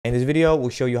In this video,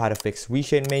 we'll show you how to fix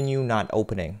ReShade menu not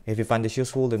opening. If you find this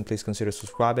useful, then please consider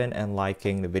subscribing and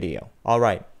liking the video.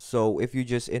 Alright, so if you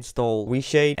just install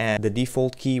ReShade and the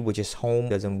default key, which is home,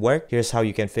 doesn't work, here's how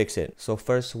you can fix it. So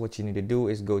first, what you need to do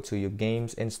is go to your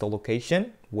game's install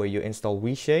location where you install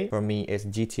ReShade. For me, it's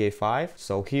GTA 5.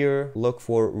 So here, look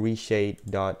for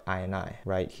reshade.ini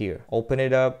right here. Open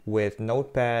it up with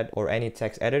Notepad or any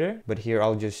text editor, but here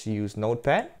I'll just use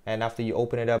Notepad. And after you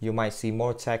open it up, you might see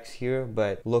more text here,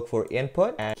 but look for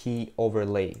input and key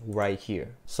overlay right here.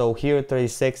 So here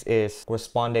 36 is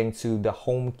corresponding to the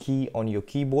home key on your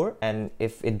keyboard, and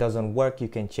if it doesn't work, you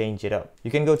can change it up.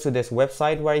 You can go to this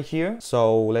website right here.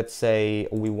 So let's say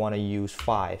we want to use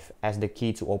 5 as the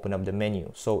key to open up the menu.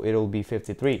 So it'll be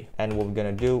 53, and what we're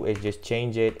gonna do is just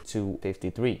change it to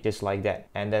 53, just like that.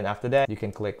 And then after that, you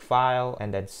can click file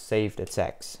and then save the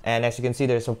text. And as you can see,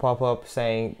 there's a pop-up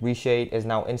saying ReShade is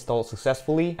now installed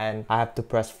successfully, and I have to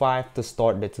press 5 to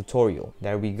start the tutorial.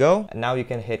 There we go. And now you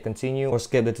can hit continue or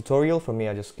skip the tutorial. For me,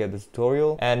 I just skip the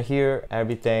tutorial, and here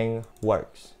everything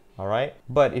works. Alright,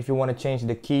 but if you want to change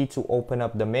the key to open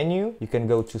up the menu, you can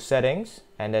go to settings,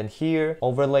 and then here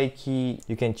overlay key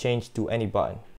you can change to any button.